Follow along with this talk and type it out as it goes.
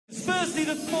Firstly,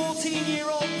 the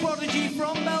 14-year-old prodigy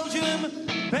from Belgium,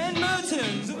 Ben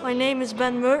Mertens. My name is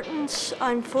Ben Mertens.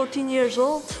 I'm 14 years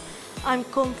old. I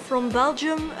come from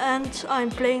Belgium and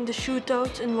I'm playing the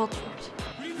shootout in Watford.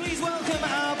 Will you please welcome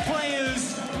our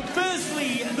players?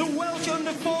 Firstly, the Welsh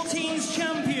under-14s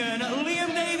champion,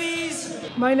 Liam Davies.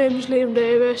 My name is Liam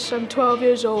Davies. I'm 12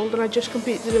 years old and I just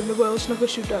competed in the World Snooker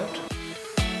Shoot-Out.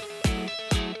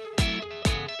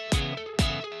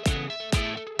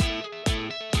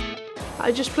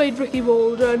 I just played Ricky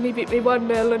Walder and he beat me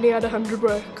 1-0 and he had a 100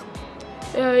 break.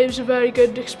 It was a very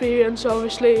good experience,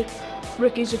 obviously.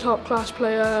 Ricky's a top class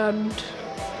player and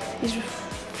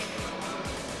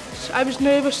I was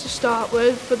nervous to start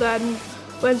with, but then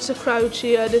once the crowd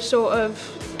cheered, it sort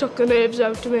of took the nerves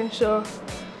out of me, so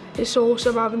it's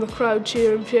awesome having the crowd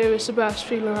cheering for you. It's the best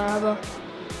feeling ever.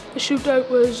 The shootout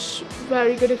was a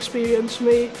very good experience for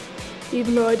me,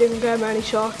 even though I didn't get many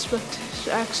shots, but it's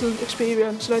an excellent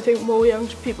experience and I think more young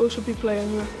people should be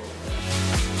playing it.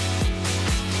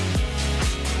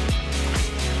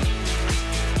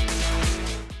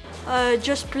 I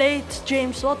just played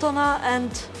James Watana and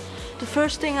the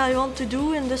first thing I want to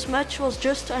do in this match was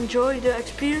just enjoy the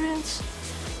experience.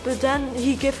 But then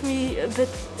he gave me a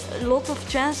lot of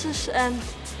chances and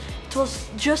it was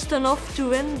just enough to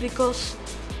win because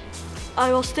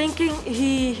I was thinking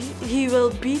he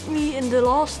will beat me in the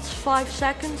last 5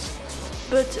 seconds.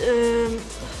 But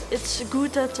it's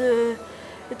good that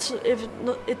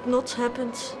it not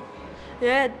happened.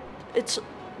 Yeah,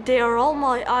 they are all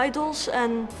my idols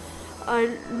and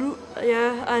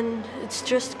and it's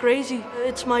just crazy.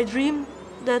 It's my dream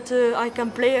that I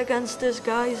can play against these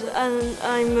guys, and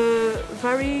I'm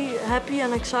very happy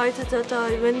and excited that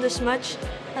I win this match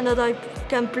and that I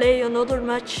can play another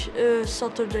match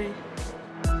Saturday.